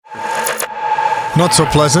Not so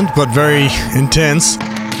pleasant, but very intense.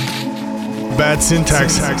 Bad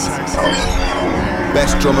syntax.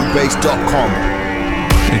 BestDrumAndBass.com.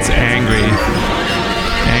 It's angry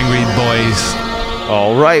boys.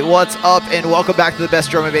 All right, what's up, and welcome back to the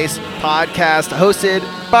Best Drum and Bass podcast, hosted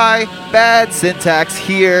by Bad Syntax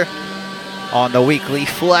here on the Weekly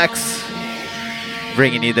Flex,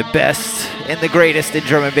 bringing you the best and the greatest in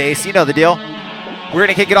drum and bass. You know the deal. We're going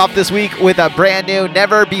to kick it off this week with a brand new,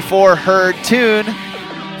 never-before-heard tune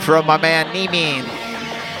from my man Neemin.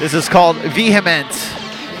 This is called Vehement,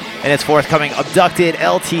 and it's forthcoming Abducted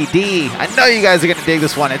LTD. I know you guys are going to dig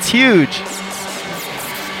this one. It's huge.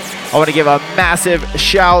 I want to give a massive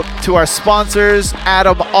shout to our sponsors,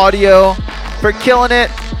 Atom Audio, for killing it.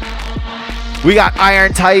 We got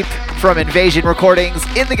Irontype from Invasion Recordings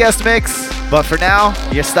in the guest mix. But for now,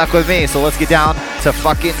 you're stuck with me, so let's get down to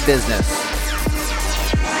fucking business.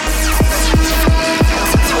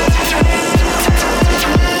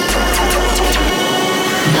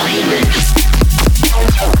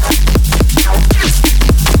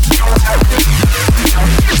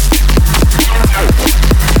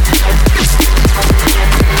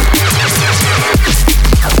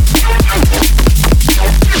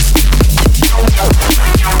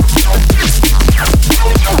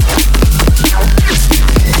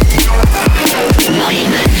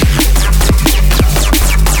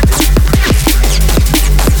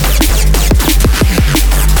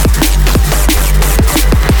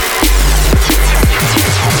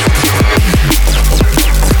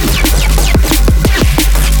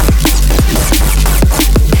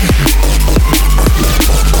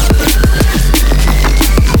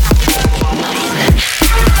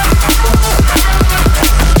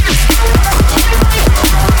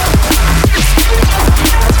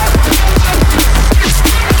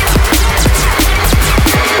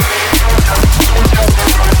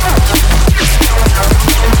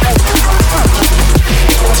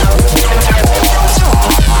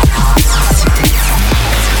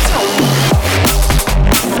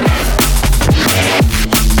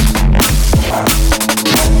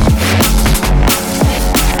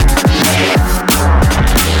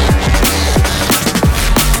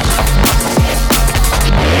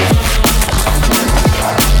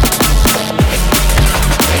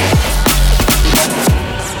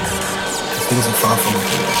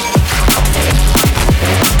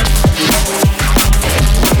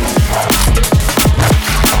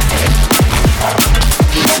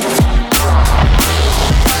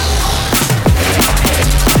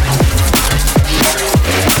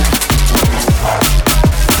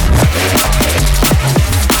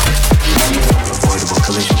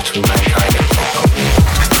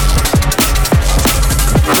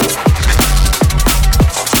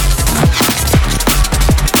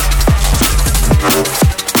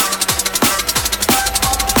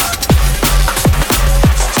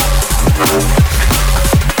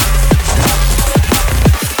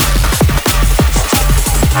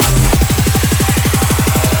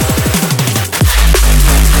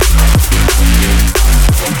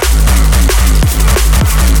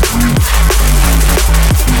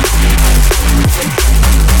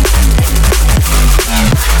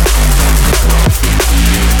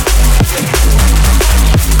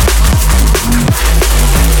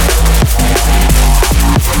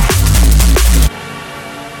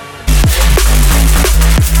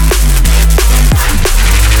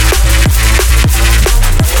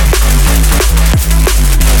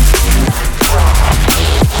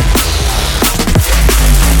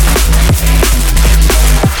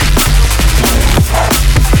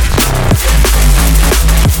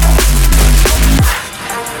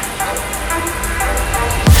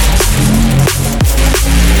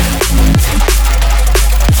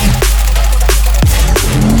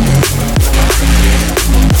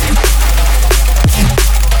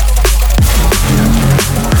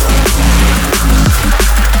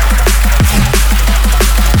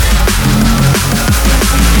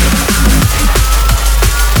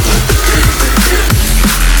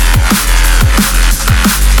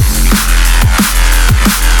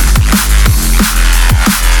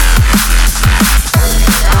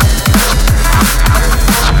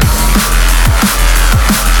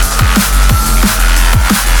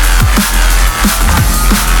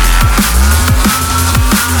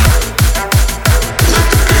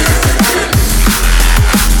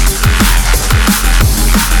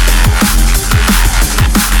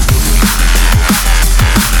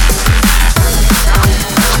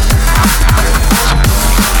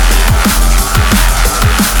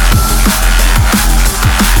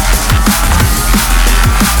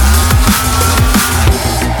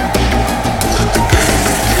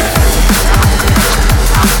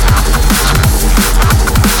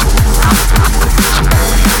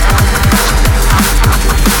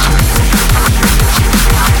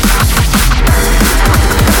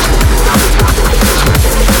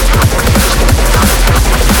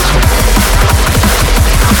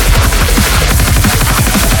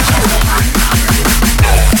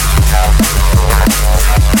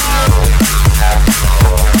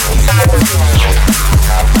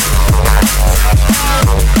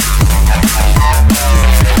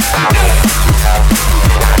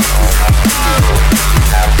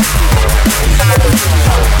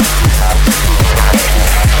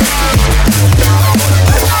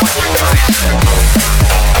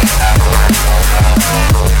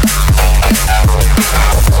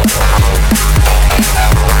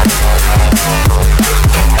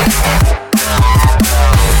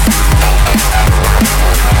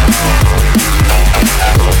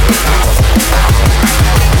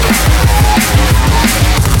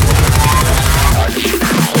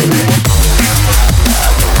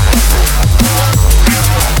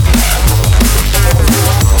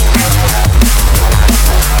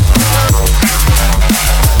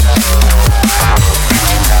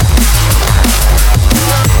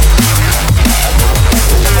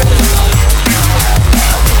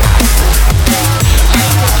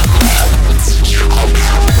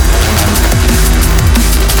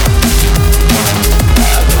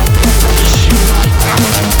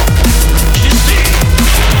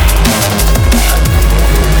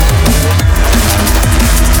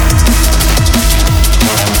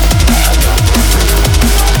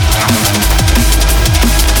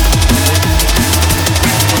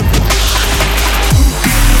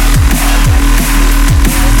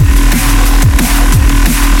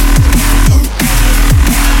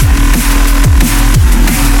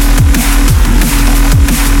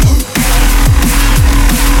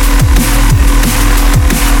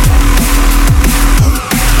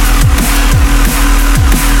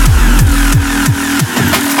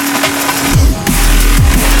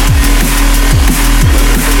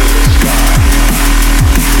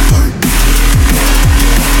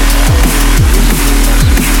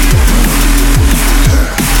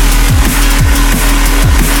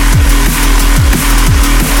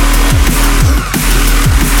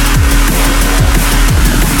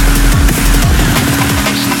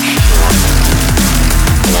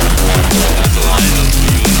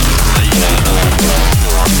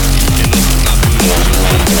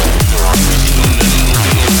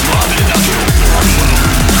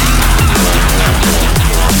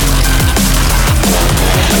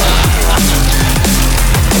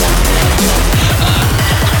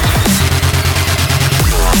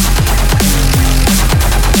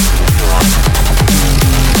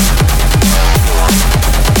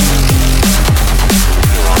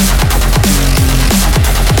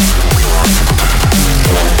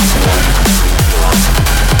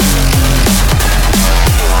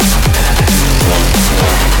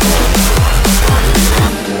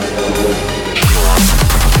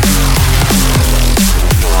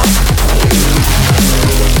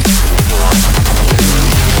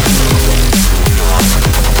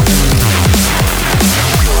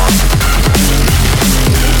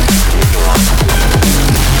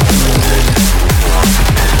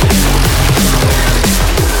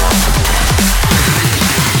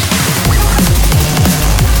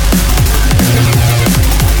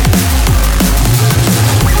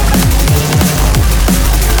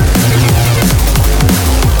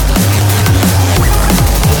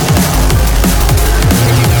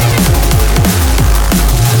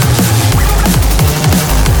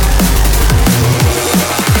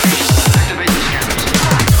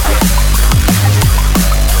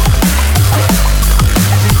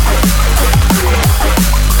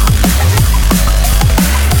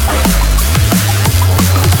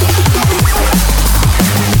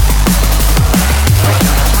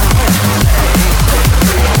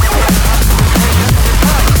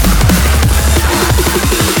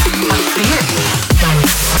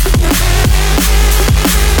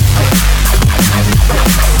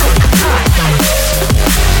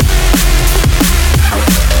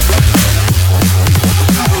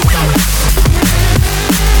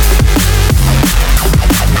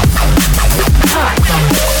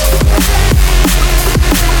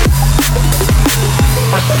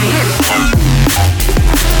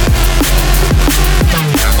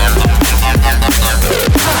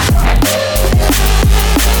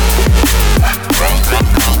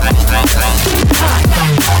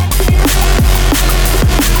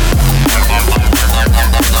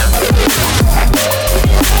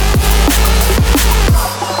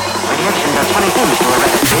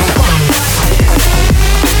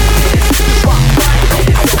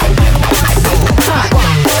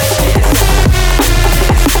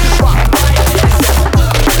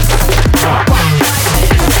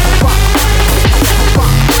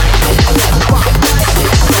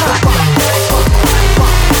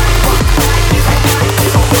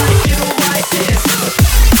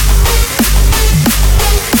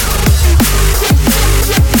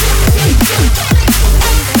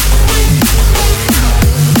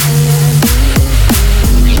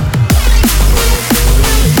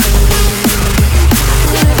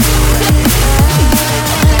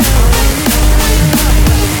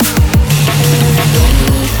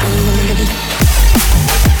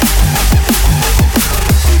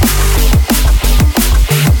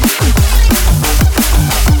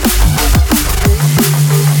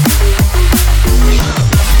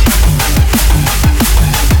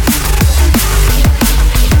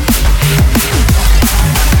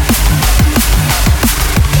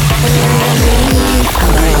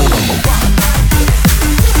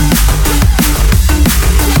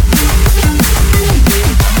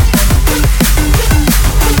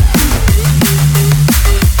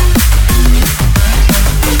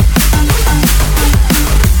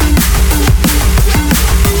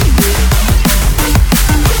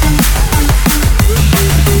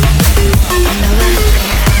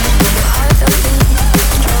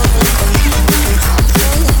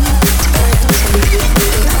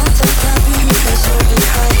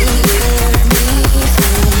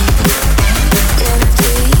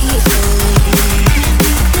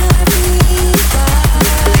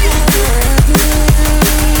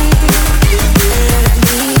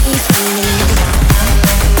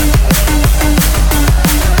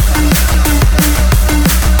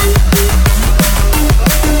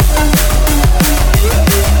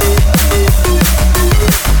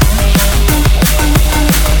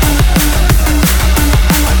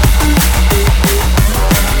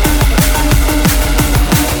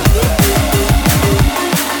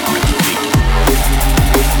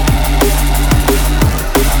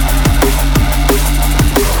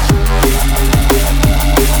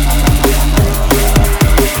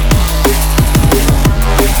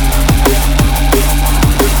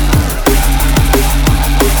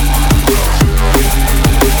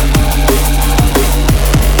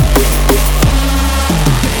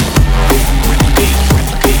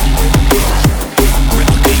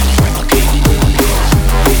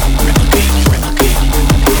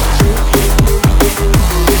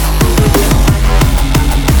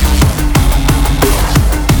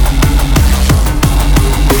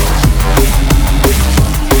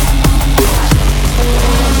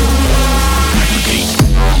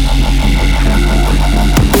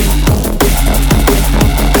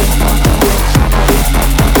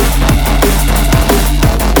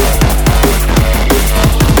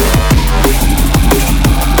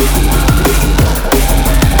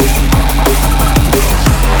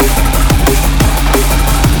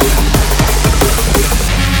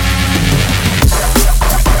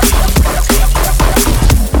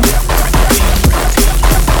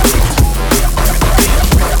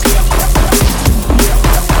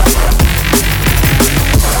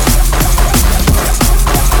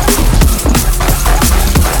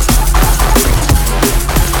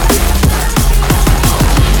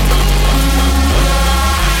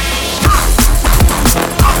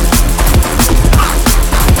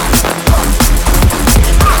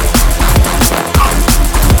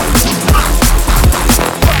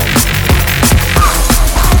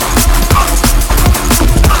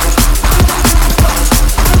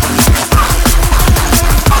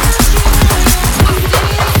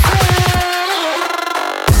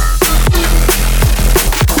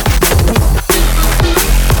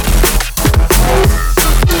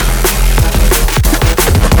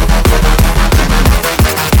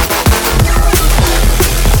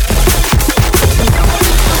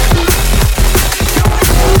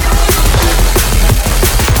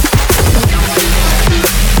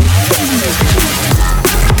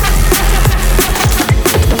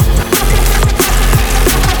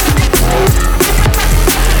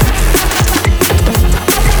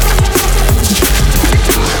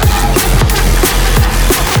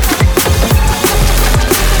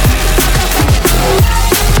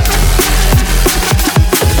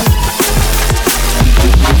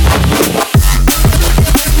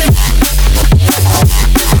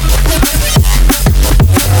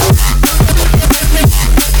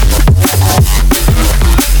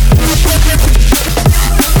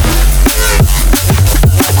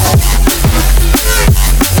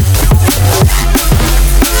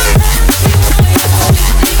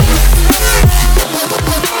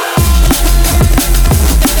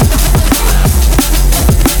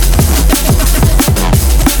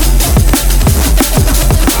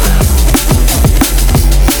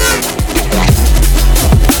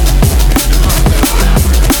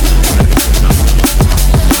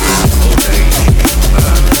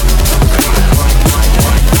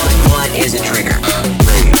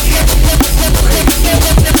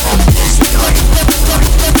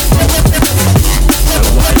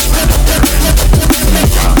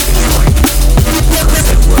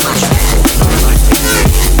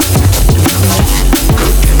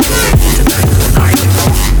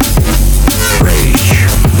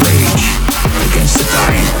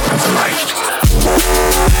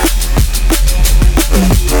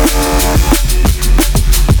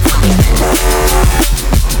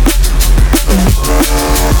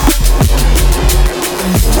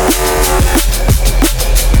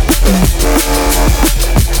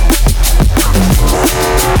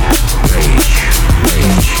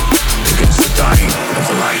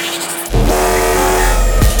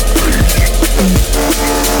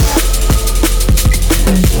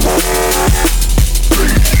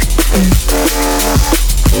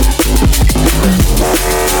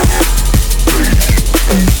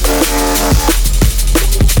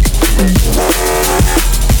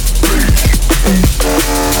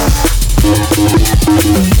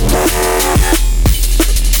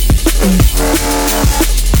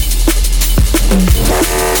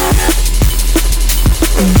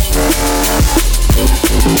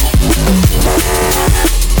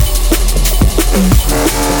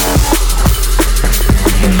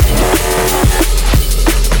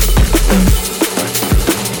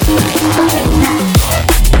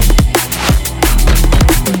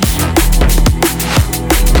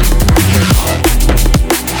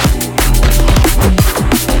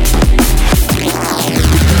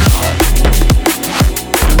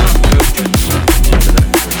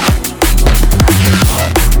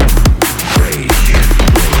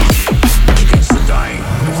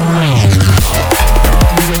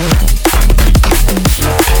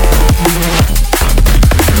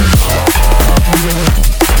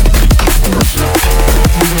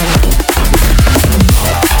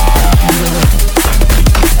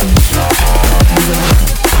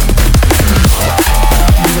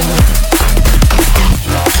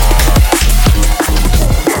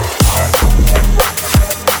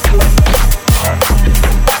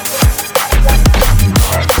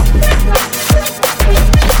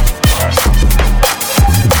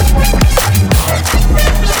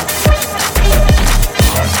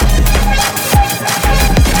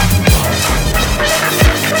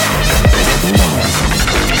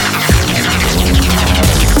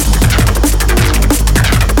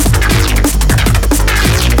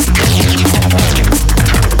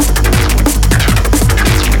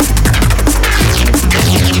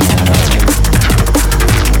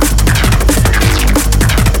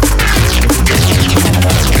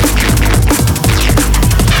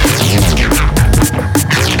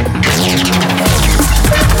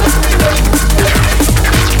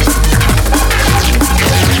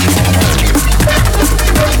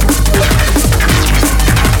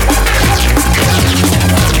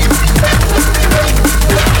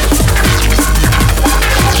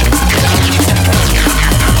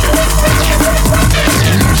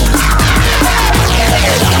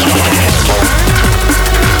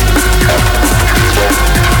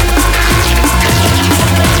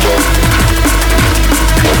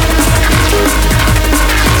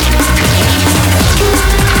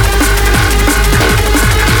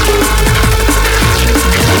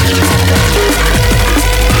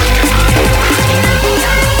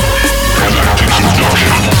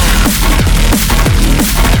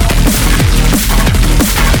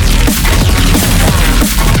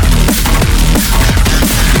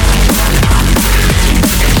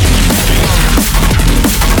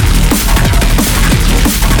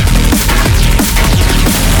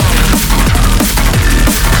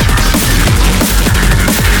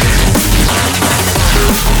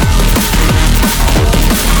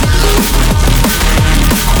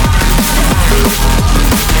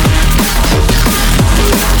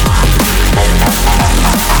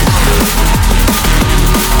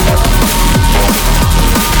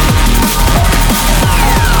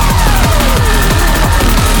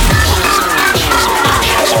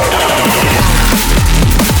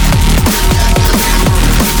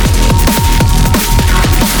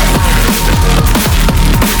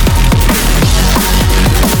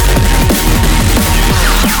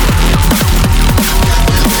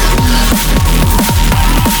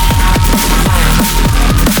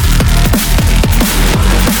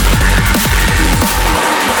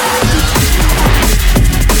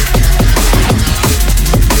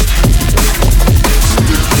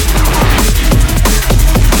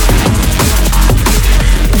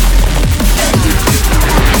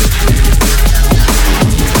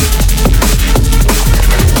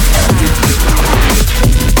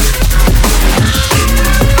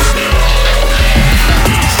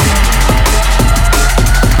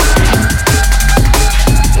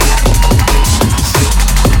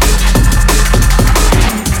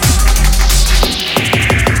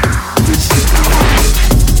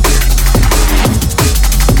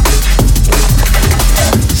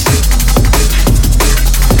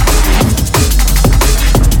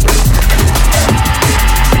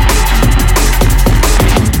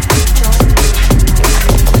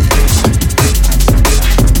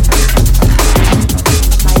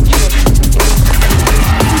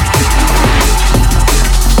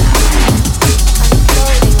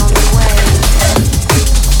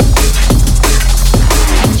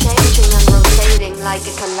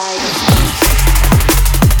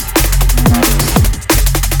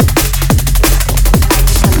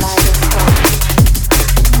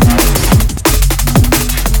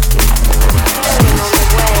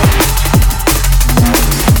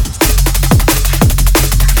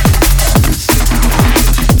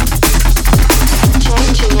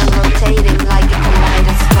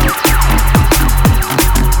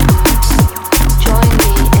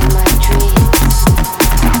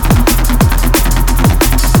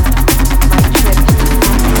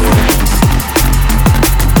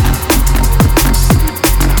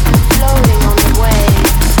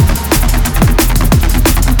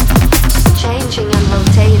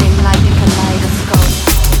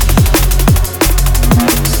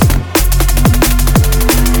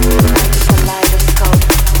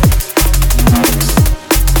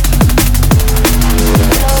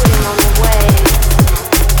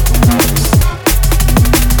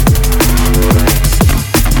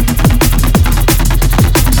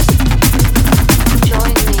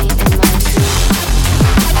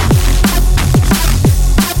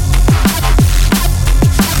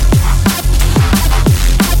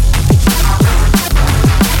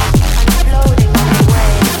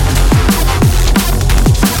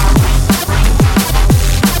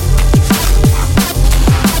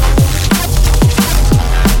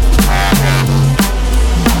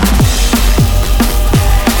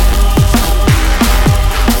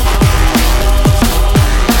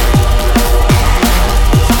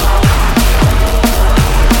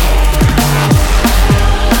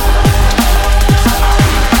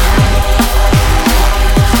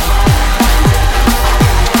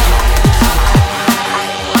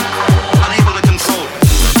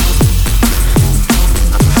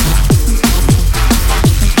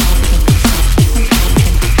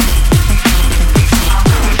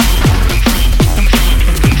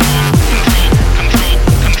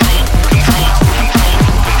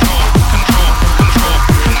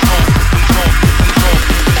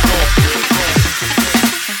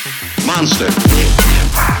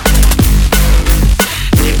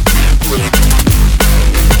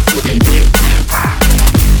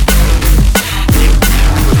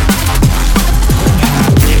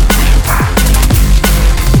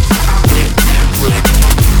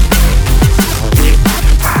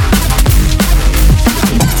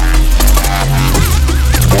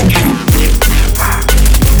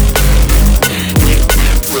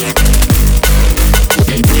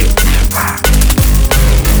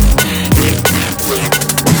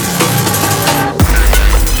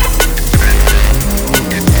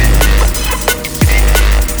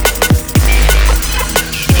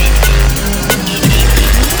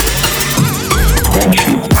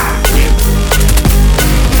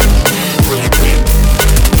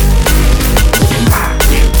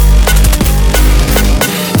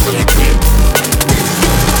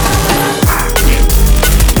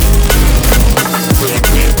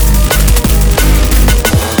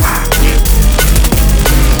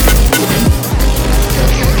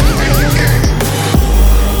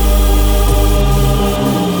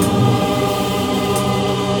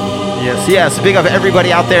 So yes, big up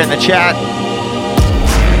everybody out there in the chat.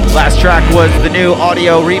 Last track was the new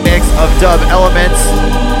audio remix of Dub Elements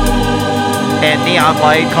and Neon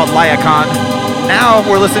Light called Lyacon. Now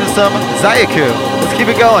we're listening to some Zayaku. Let's keep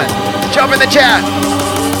it going. Jump in the chat.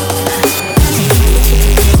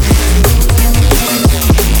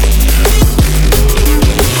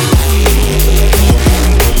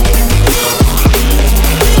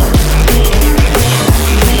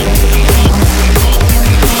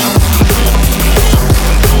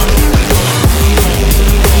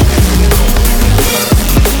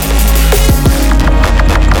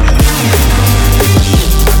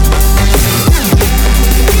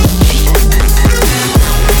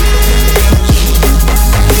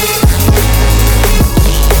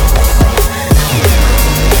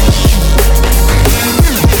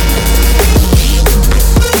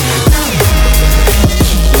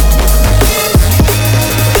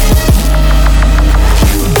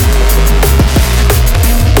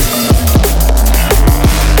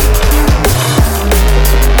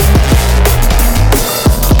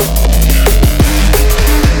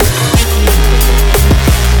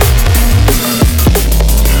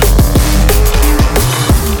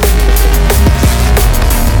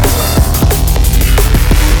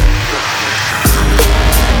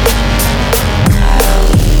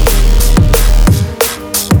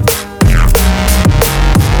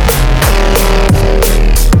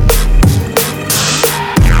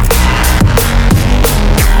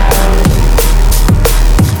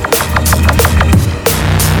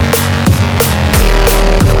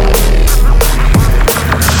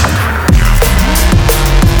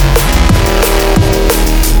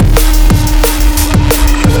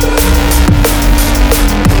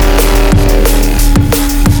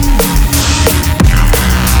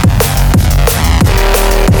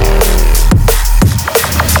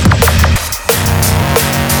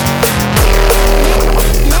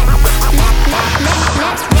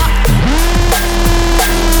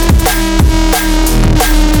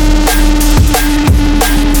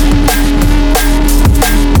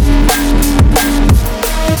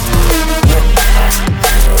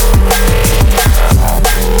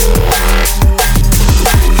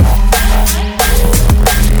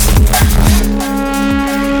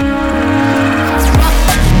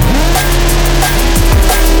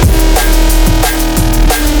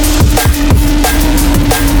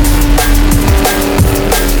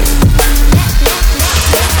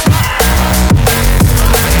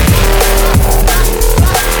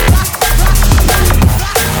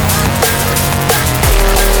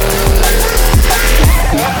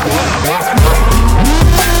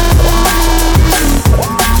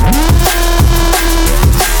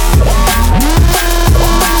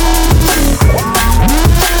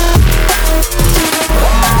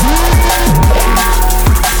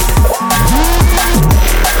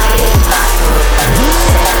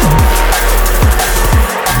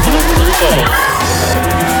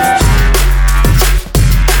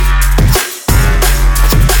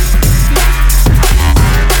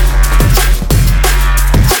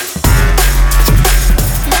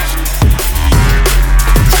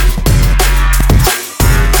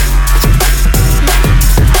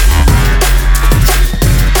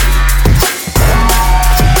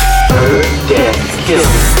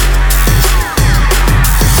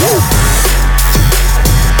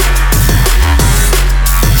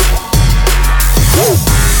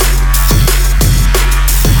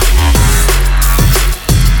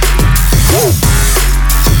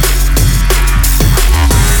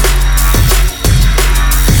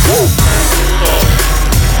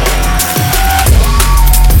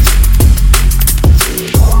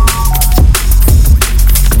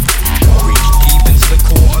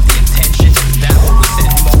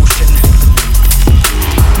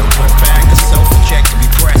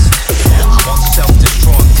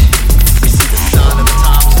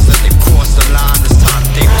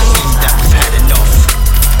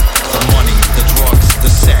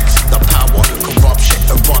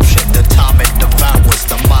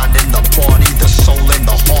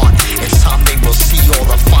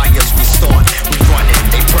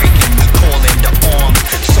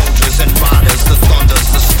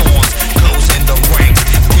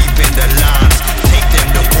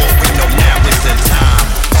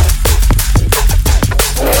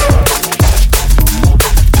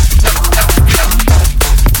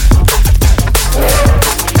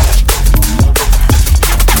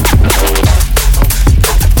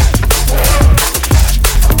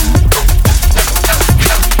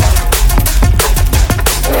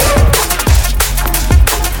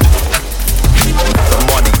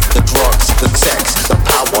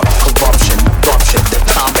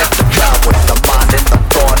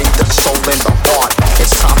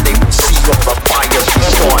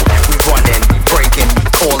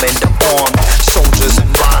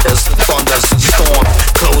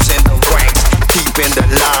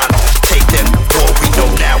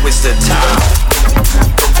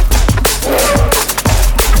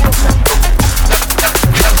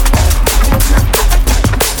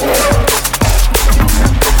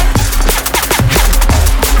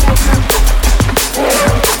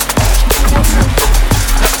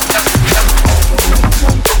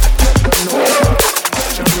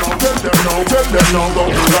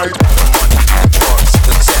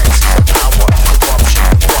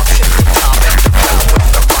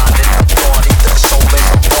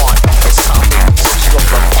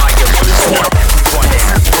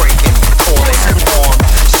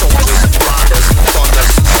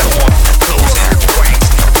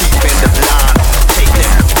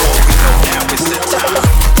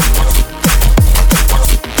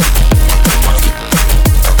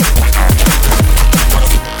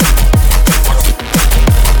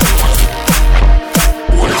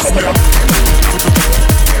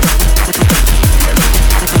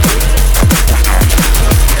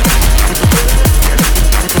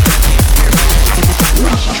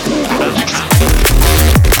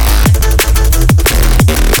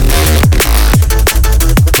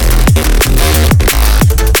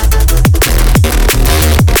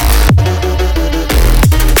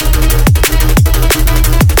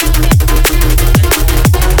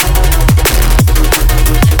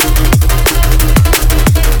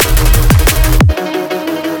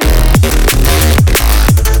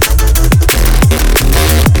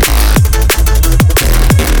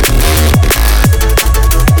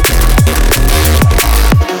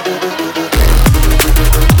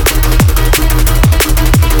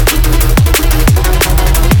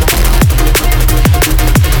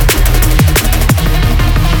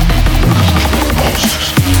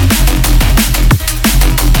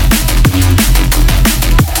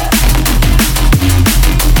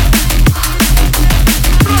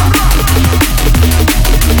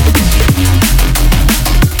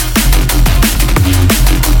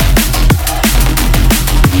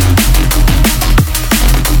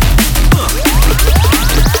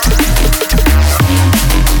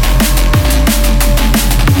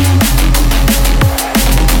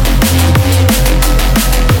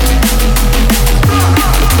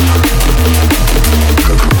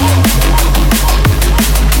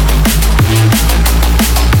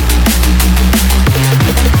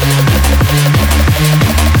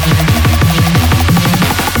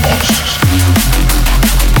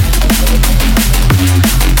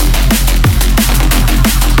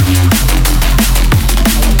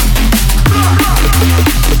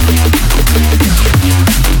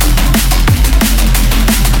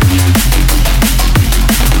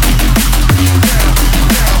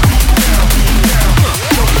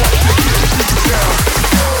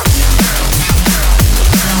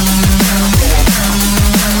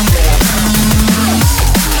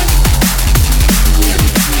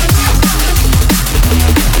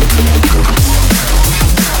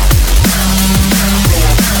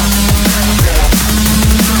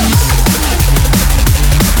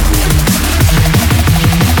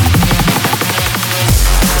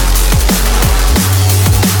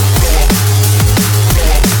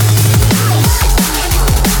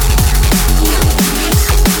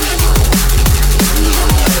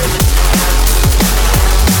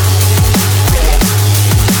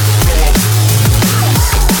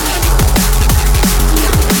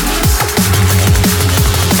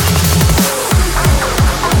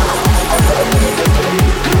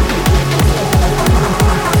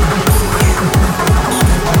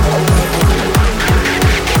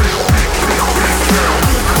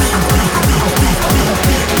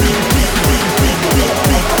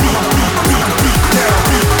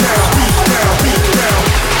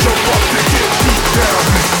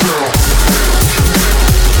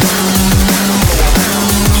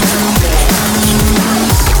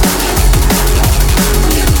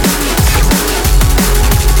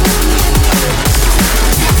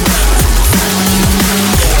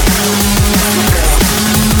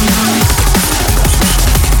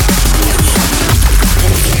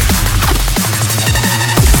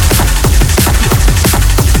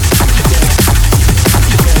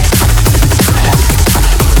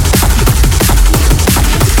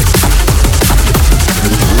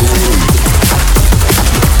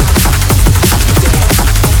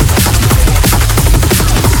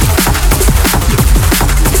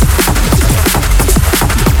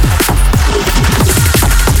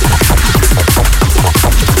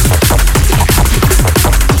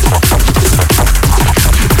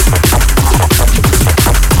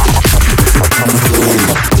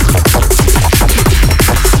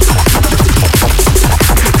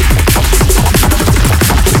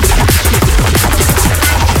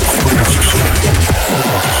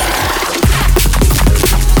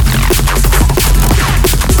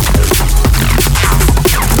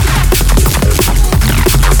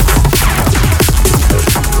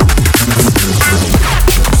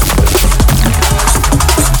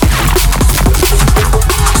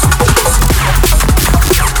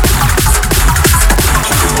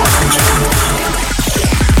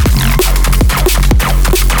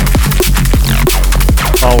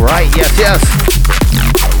 All right, yes.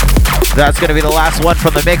 That's going to be the last one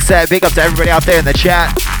from the mix set. Big up to everybody out there in the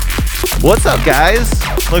chat. What's up, guys?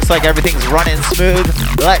 Looks like everything's running smooth.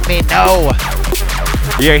 Let me know.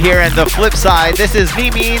 You're hearing the flip side. This is Me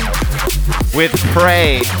Mean with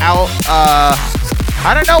Prey out.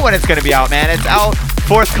 I don't know when it's going to be out, man. It's out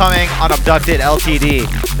forthcoming on Abducted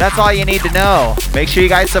LTD. That's all you need to know. Make sure you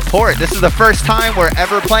guys support. This is the first time we're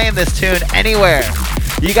ever playing this tune anywhere.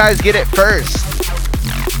 You guys get it first.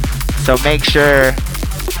 So make sure,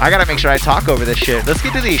 I gotta make sure I talk over this shit. Let's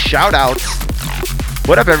get to these shout outs.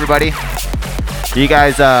 What up, everybody? You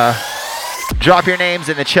guys drop your names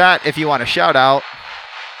in the chat if you want a shout out.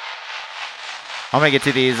 I'm gonna get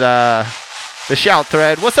to these, the shout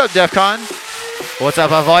thread. What's up, Defcon? What's up,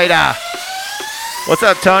 Avoida? What's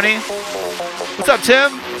up, Tony? What's up,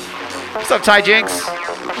 Tim? What's up, Ty Jinx?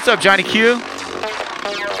 What's up, Johnny Q?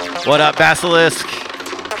 What up, Basilisk?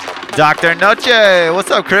 Dr. Noche. What's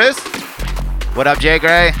up, Chris? What up, Jay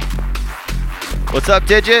Gray? What's up,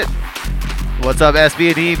 Digit? What's up,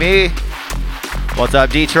 SBD Me? What's up,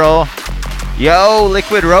 D-Troll? Yo,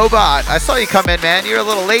 Liquid Robot. I saw you come in, man. You're a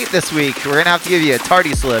little late this week. We're going to have to give you a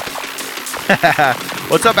tardy slip.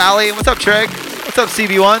 What's up, Ali? What's up, Treg? What's up,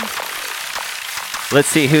 CB1? Let's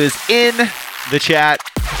see who's in the chat.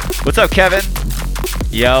 What's up, Kevin?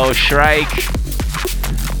 Yo, Shrike.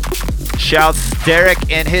 Shouts Derek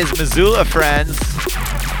and his Missoula friends.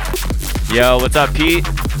 Yo, what's up, Pete?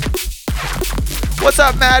 What's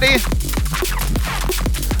up, Maddie?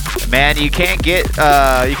 Man, you can't get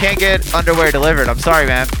underwear delivered. I'm sorry,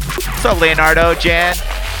 man. What's up, Leonardo, Jan,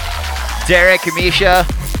 Derek, Misha,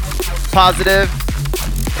 Positive.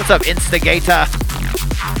 What's up, Instigator?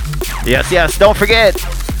 Yes. Don't forget,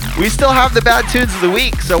 we still have the bad tunes of the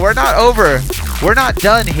week, so we're not over. We're not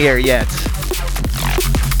done here yet.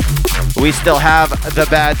 We still have the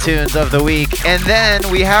bad tunes of the week, and then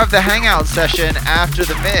we have the hangout session after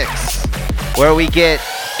the mix, where we get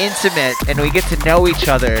intimate and we get to know each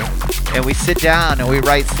other, and we sit down and we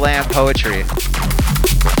write slam poetry.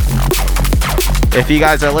 If you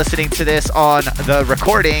guys are listening to this on the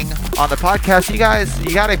recording, on the podcast, you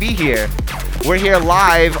gotta be here. We're here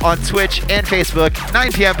live on Twitch and Facebook,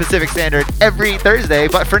 9 p.m. Pacific Standard every Thursday.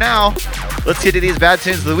 But for now, let's get to these bad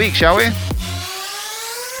tunes of the week, shall we?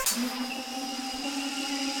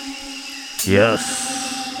 Yes.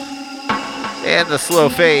 And the slow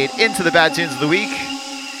fade into the bad tunes of the week.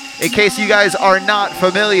 In case you guys are not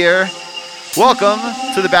familiar, welcome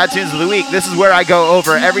to the bad tunes of the week. This is where I go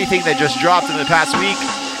over everything that just dropped in the past week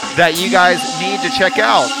that you guys need to check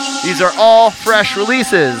out. These are all fresh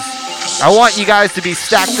releases. I want you guys to be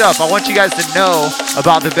stacked up. I want you guys to know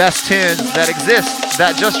about the best tunes that exist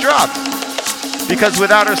that just dropped. Because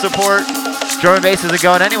without our support, drum and bass isn't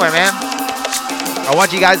going anywhere, man. I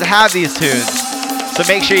want you guys to have these tunes. So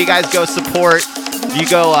make sure you guys go support. You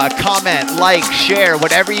go comment, like, share,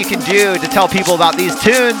 whatever you can do to tell people about these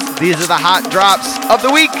tunes. These are the hot drops of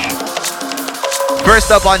the week.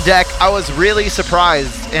 First up on deck, I was really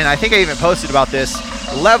surprised, and I think I even posted about this.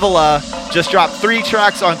 Levela just dropped 3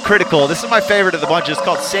 tracks on Critical. This is my favorite of the bunch. It's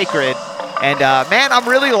called Sacred. And man, I'm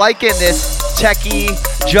really liking this techie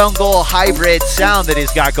jungle hybrid sound that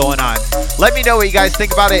he's got going on. Let me know what you guys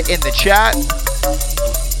think about it in the chat.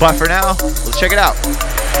 But for now, let's check it out.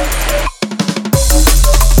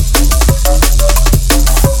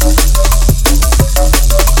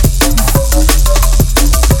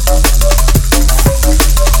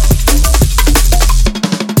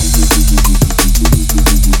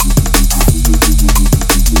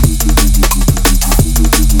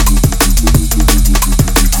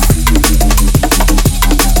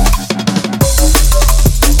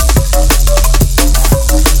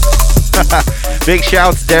 Big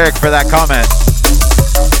shouts, Derek, for that comment.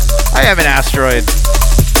 I am an asteroid.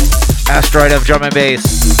 Asteroid of drum and bass.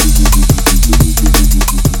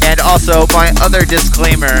 And also, my other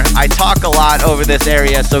disclaimer, I talk a lot over this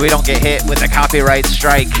area so we don't get hit with a copyright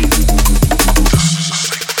strike.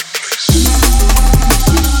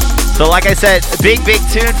 So like I said, big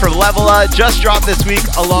tune from Levela just dropped this week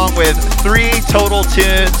along with 3 total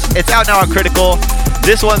tunes. It's out now on Critical.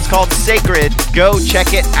 This one's called Sacred. Go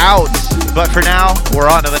check it out. But for now, we're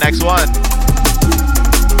on to the next one.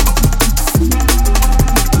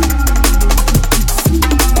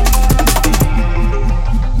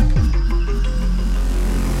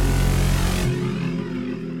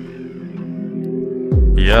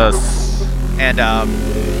 Yes. And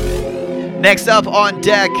next up on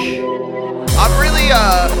deck, I'm really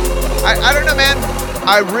I don't know, man.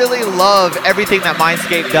 I really love everything that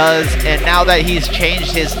Mindscape does, and now that he's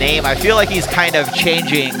changed his name, I feel like he's kind of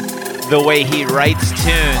changing the way he writes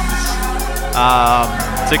tunes.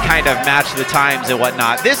 to kind of match the times and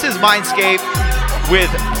whatnot. This is Mindscape with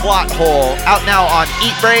Plot Hole, out now on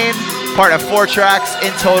Eat Brain, part of 4 tracks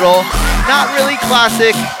in total. Not really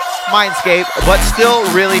classic Mindscape, but still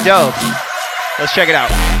really dope. Let's check it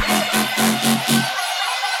out.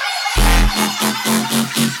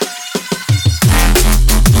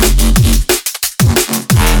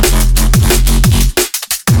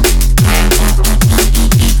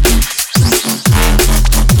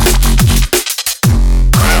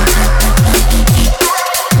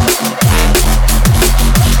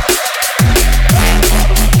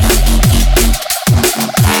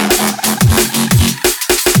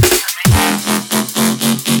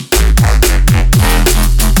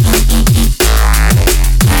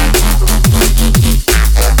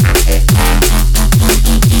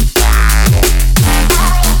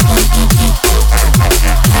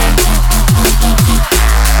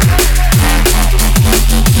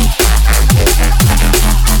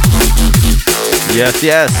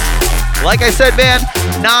 Yes. Like I said, man,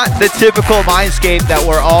 not the typical Mindscape that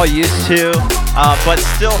we're all used to, but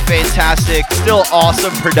still fantastic, still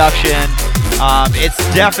awesome production. It's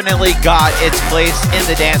definitely got its place in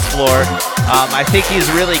the dance floor. I think he's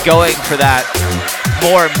really going for that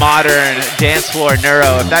more modern dance floor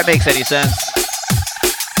neuro, if that makes any sense.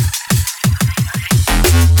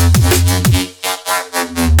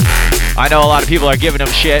 I know a lot of people are giving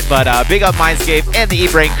him shit, but big up Mindscape and the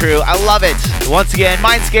Eat Brain crew. I love it. Once again,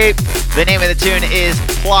 Mindscape, the name of the tune is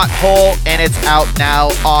Plot Hole, and it's out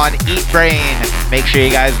now on Eat Brain. Make sure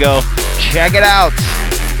you guys go check it out.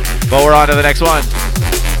 But we're on to the next one.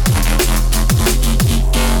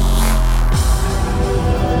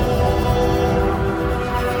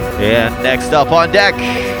 And next up on deck,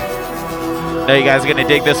 know you guys are going to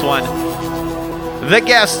dig this one. The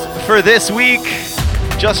guest for this week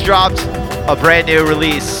just dropped a brand new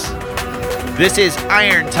release. This is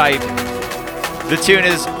Irontype. The tune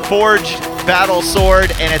is Forged Battle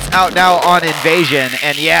Sword, and it's out now on Invasion.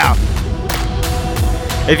 And yeah,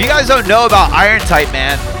 if you guys don't know about Irontype,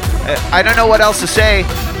 man, I don't know what else to say.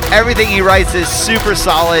 Everything he writes is super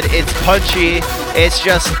solid. It's punchy. It's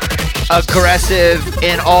just aggressive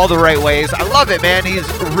in all the right ways. I love it, man. He's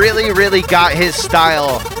really got his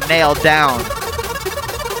style nailed down.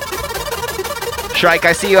 Shrike,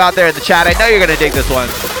 I see you out there in the chat. I know you're going to dig this one.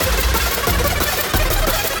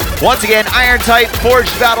 Once again, Irontype,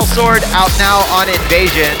 Forged Battle Sword, out now on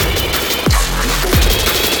Invasion.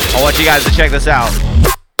 I want you guys to check this out.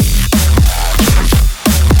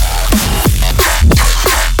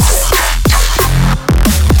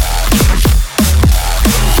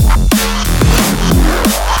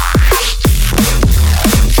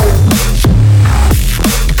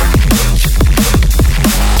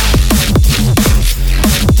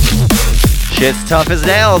 Shit's tough as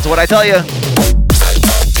nails, what I tell you.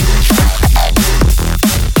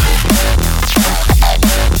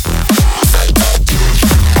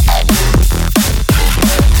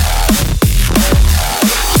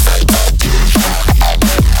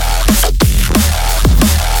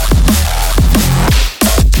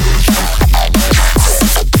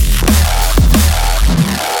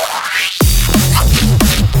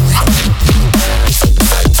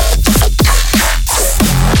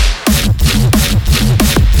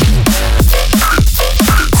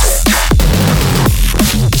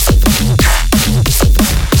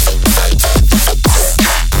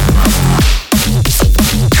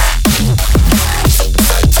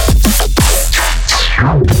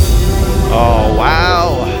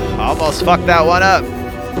 Fuck that one up.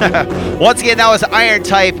 Once again, that was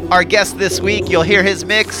Irontype, our guest this week. You'll hear his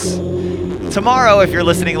mix tomorrow if you're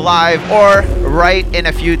listening live, or right in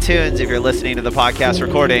a few tunes if you're listening to the podcast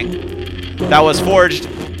recording. That was Forged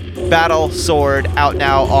Battle Sword, out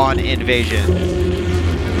now on Invasion.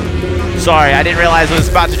 Sorry, I didn't realize it was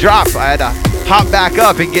about to drop. I had to hop back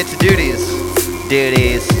up and get to duties.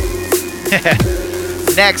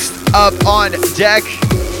 Next up on deck,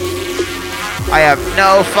 I have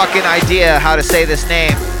no fucking idea how to say this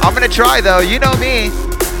name. I'm gonna try though, you know me.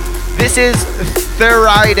 This is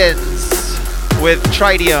Theridens with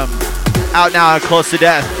Tritium, out now on Close to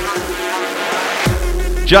Death.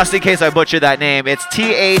 Just in case I butcher that name, it's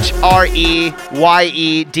Threydens.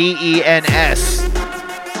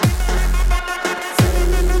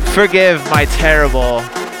 Forgive my terrible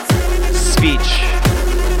speech.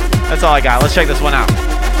 That's all I got. Let's check this one out.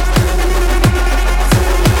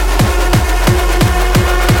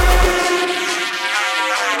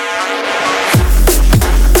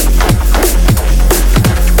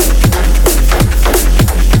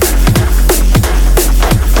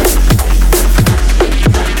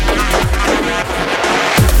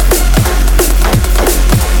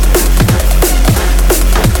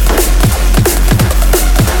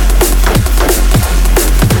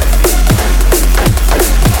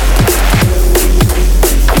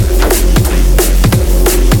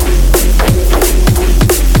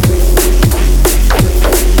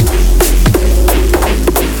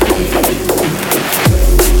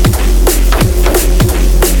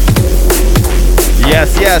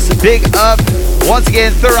 yes, big up. Once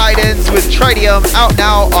again, Thuridans with Tritium out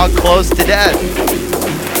now on Close to Death.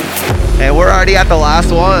 And we're already at the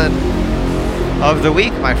last one of the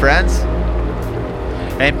week, my friends.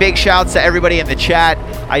 And big shouts to everybody in the chat.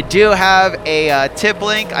 I do have a tip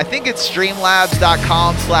link. I think it's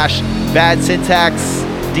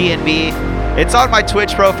streamlabs.com/badsyntaxdnb. It's on my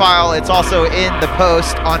Twitch profile. It's also in the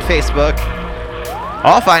post on Facebook.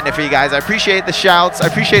 I'll find it for you guys. I appreciate the shouts. I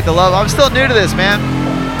appreciate the love. I'm still new to this, man.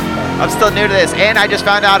 I'm still new to this. And I just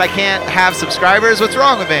found out I can't have subscribers. What's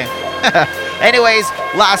wrong with me? Anyways,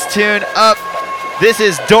 last tune up. This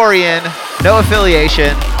is Dorian, no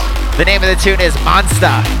affiliation. The name of the tune is Monster,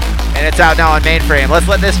 and it's out now on Mainframe. Let's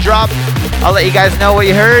let this drop. I'll let you guys know what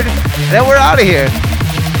you heard, and then we're out of here.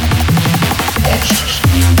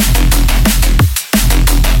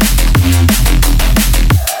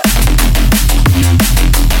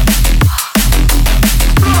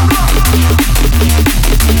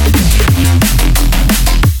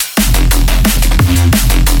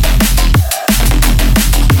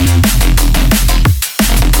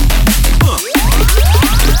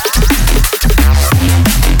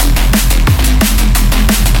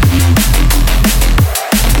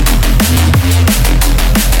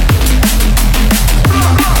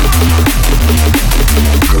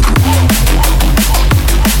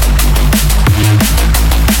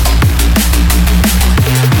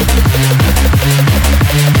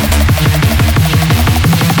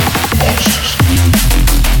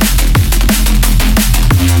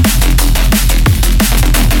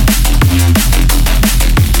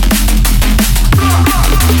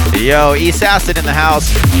 Yo, East Acid in the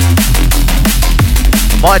house.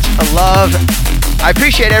 Much love. I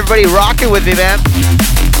appreciate everybody rocking with me, man.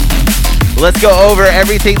 Let's go over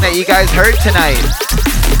everything that you guys heard tonight.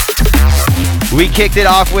 We kicked it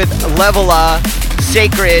off with Levela,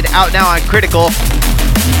 Sacred, out now on Critical.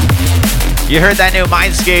 You heard that new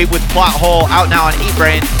Mindscape with Plot Hole, out now on Eat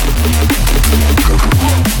Brain.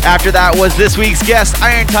 After that was this week's guest,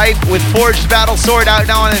 Irontype, with Forged Battle Sword, out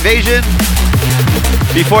now on Invasion.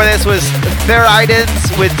 Before this was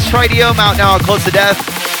Thuridans with Tritium, out now on Close to Death.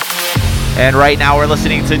 And right now we're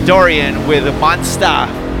listening to Dorian with Monster,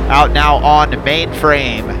 out now on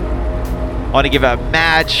Mainframe. I want to give a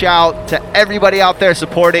mad shout to everybody out there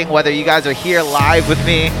supporting, whether you guys are here live with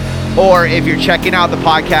me or if you're checking out the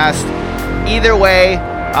podcast. Either way,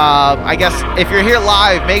 I guess if you're here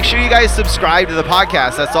live, make sure you guys subscribe to the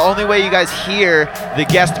podcast. That's the only way you guys hear the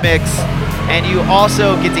guest mix. And you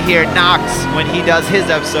also get to hear Knox when he does his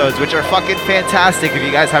episodes, which are fucking fantastic. If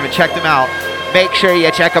you guys haven't checked them out, make sure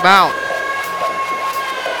you check them out.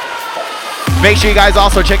 Make sure you guys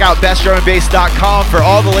also check out bestdrumandbass.com for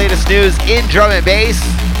all the latest news in drum and bass.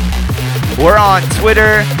 We're on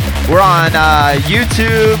Twitter. We're on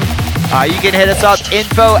YouTube. You can hit us up,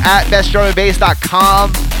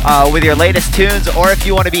 info@bestdrumandbass.com with your latest tunes, or if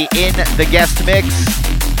you want to be in the guest mix.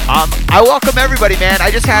 I welcome everybody, man.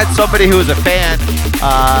 I just had somebody who was a fan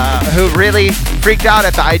who really freaked out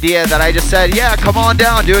at the idea that I just said, yeah, come on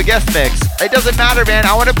down, do a guest mix. It doesn't matter, man.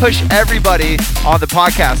 I want to push everybody on the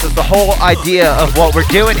podcast. That's the whole idea of what we're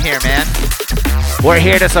doing here, man. We're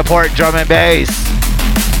here to support drum and bass.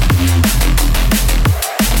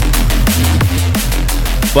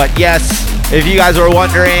 But yes, if you guys were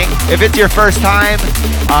wondering, if it's your first time,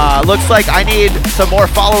 looks like I need some more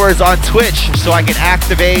followers on Twitch so I can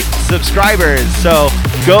activate subscribers. So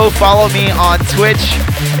go follow me on Twitch.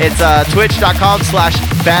 It's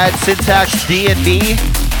twitch.com/badsyntaxdnb.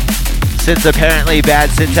 Since apparently Bad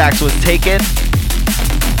Syntax was taken,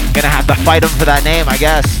 gonna have to fight him for that name, I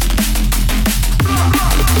guess.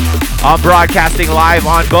 I'm broadcasting live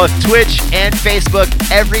on both Twitch and Facebook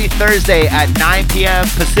every Thursday at 9 p.m.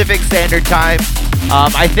 Pacific Standard Time.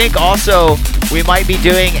 I think also we might be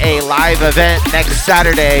doing a live event next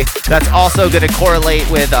Saturday that's also going to correlate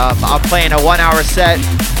with I'm playing a 1-hour set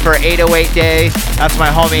for 808 Day. That's my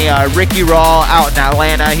homie Ricky Rawl out in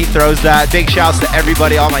Atlanta. He throws that. Big shouts to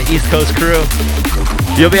everybody, all my East Coast crew.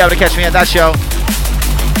 You'll be able to catch me at that show.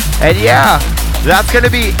 And yeah, that's going to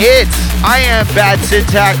be it. I am Bad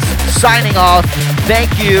Syntax signing off.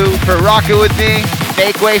 Thank you for rocking with me.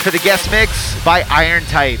 Make way for the guest mix by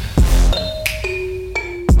Irontype.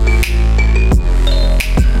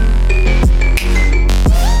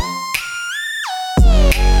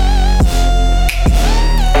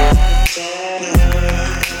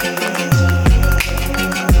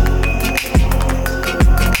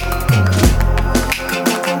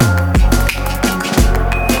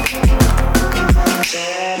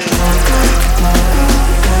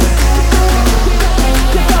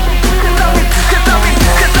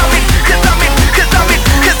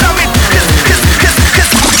 Cause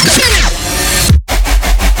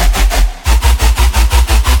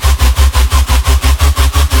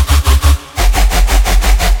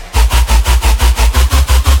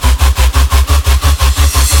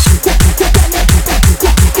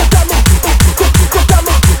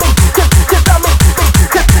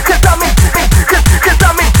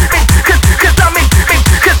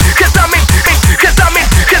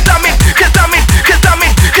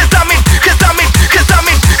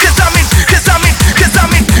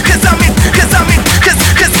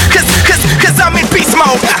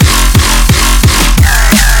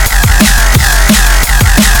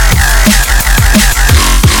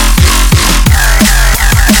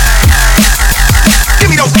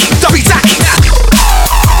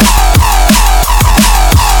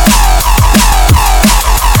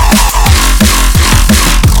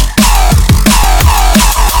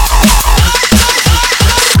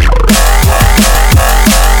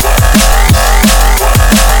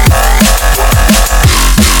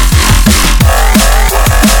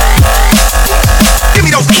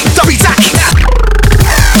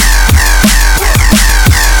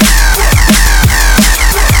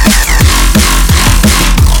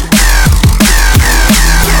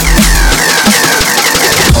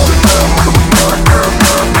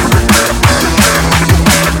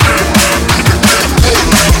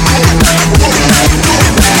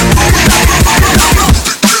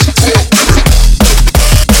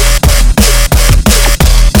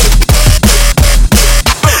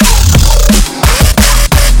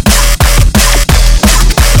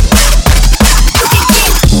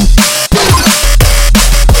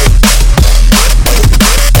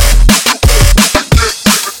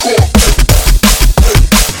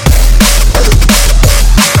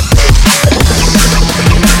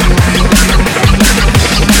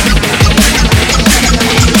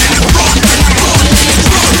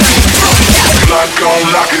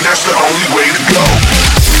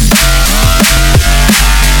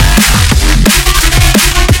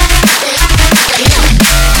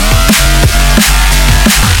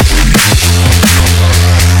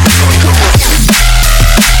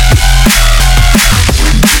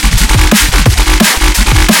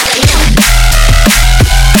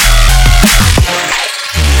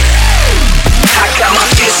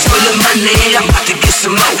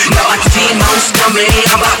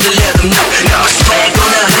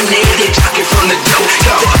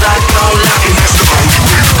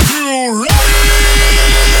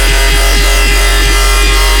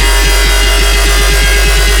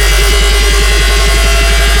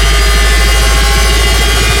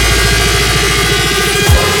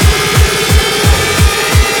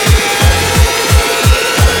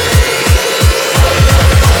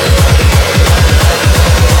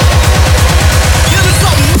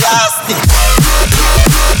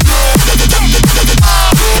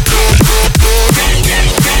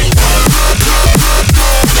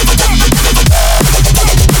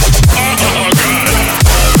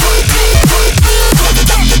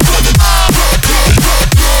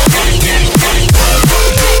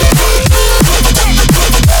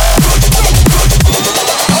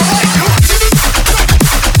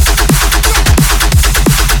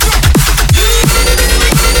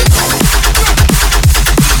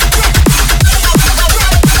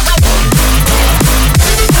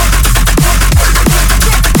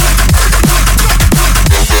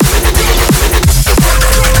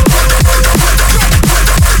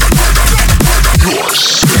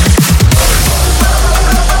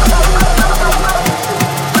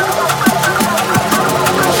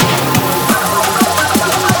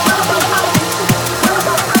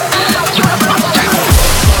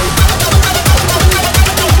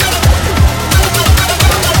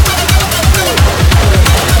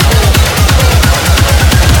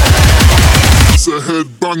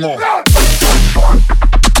headbanger.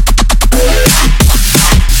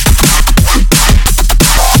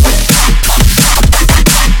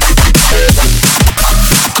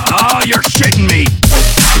 Oh, you're shitting me!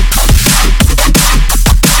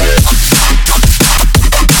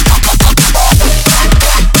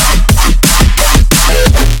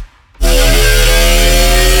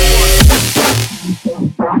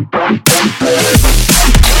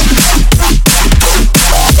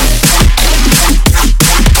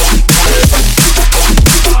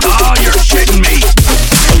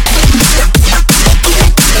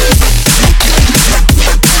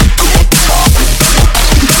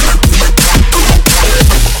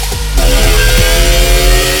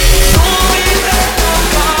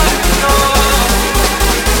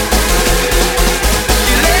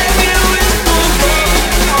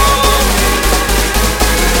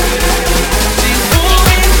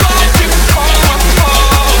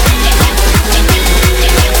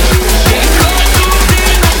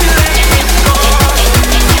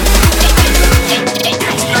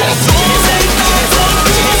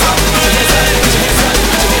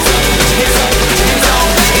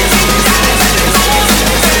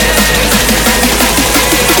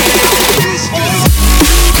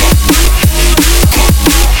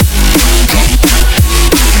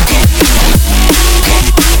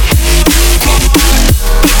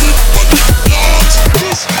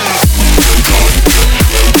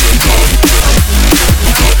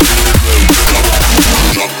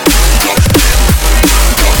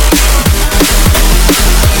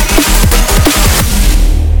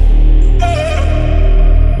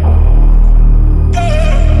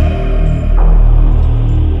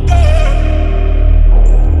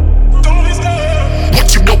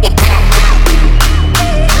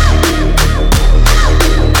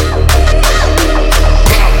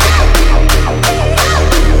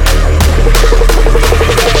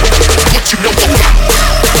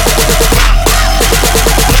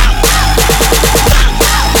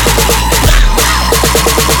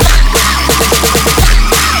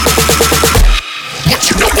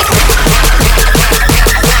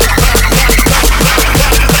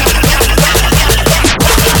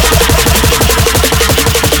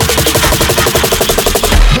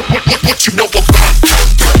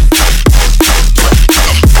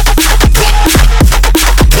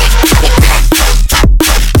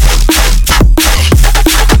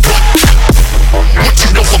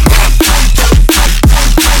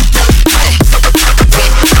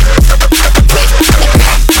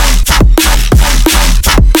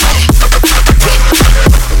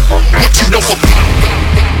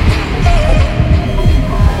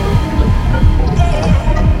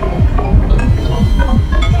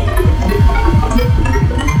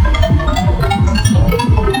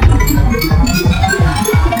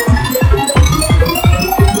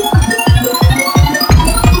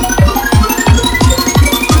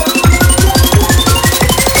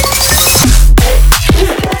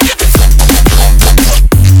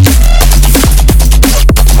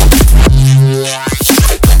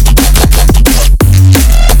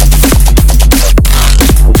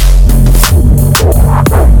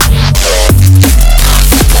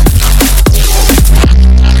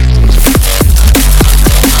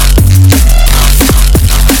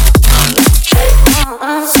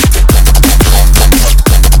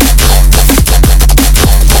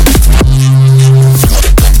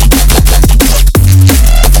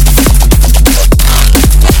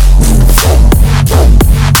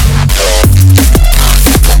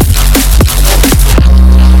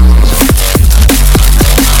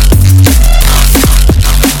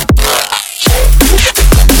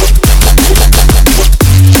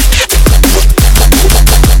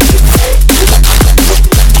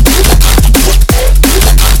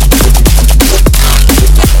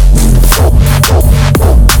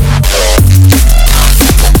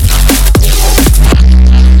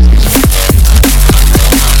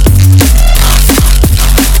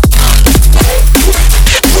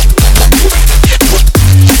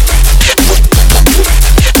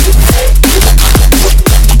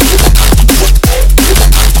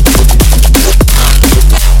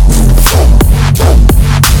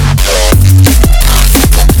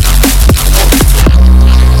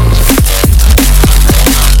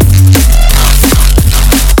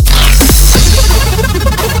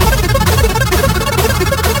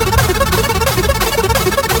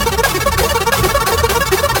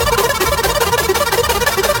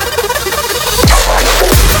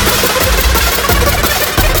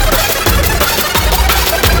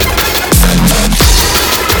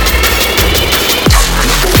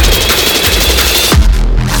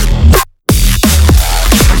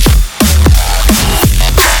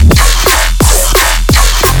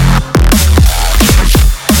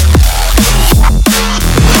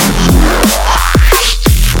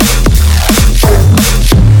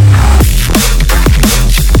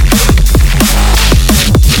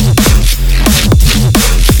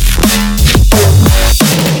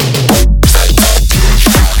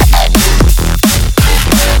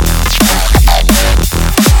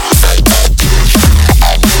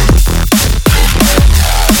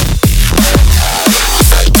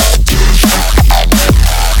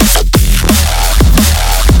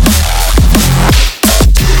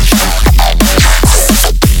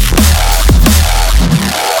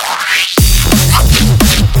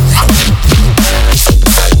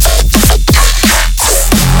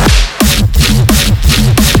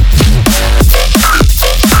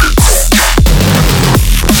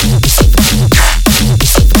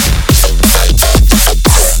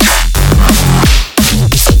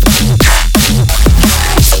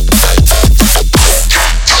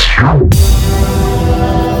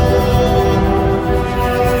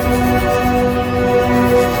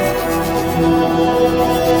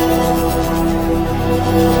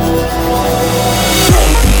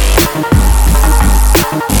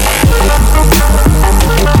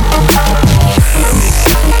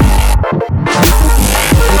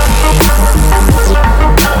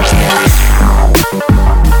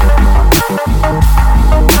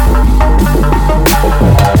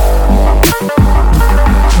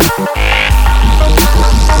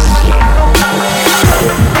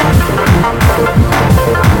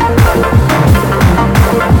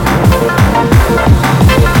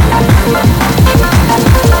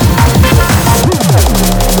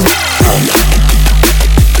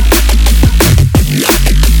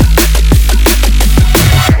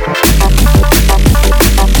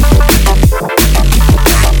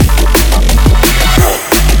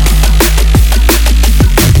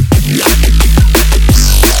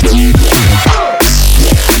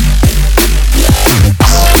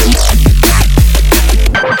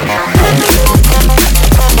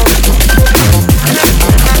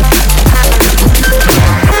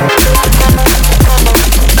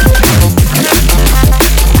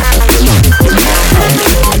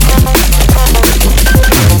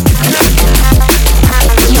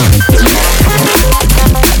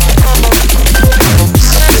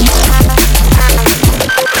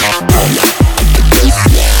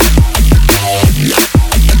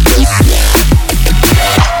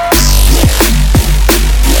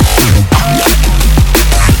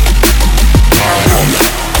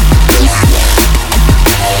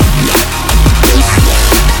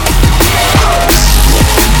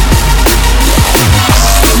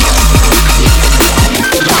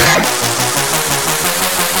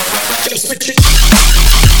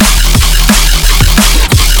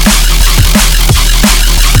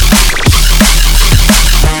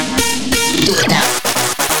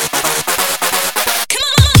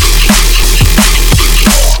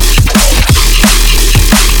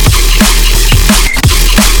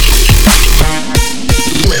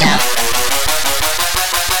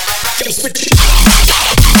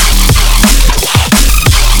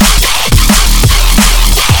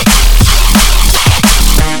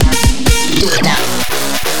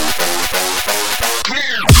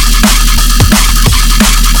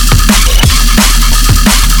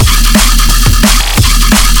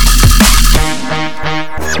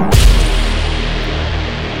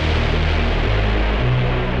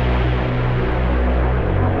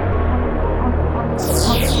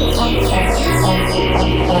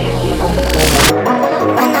 When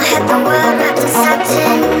I had the world wrapped in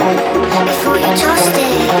satin, before you tossed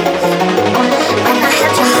it. When I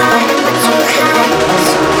held your heart in my two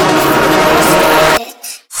hands, before you lost it.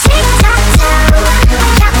 Tick tock toe,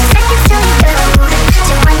 count the seconds till you go.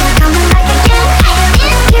 So when you're coming back again,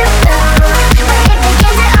 if you know where it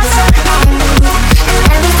begins, it also ends, and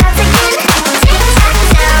then we start again. Tick tock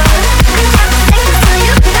toe, count the seconds till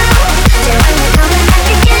you go. So when you're coming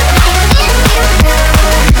back again, if you know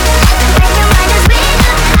when your mind is with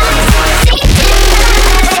the eyes, see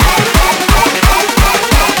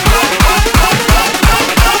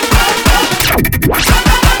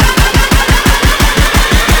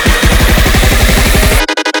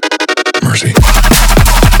Mercy.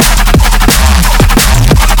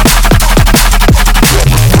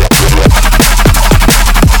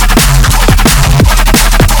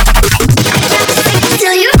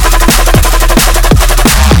 till you.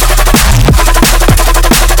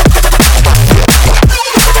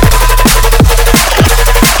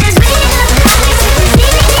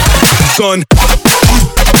 Son.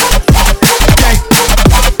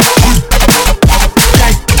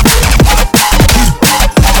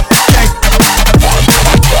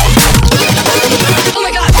 Oh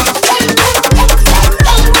my god.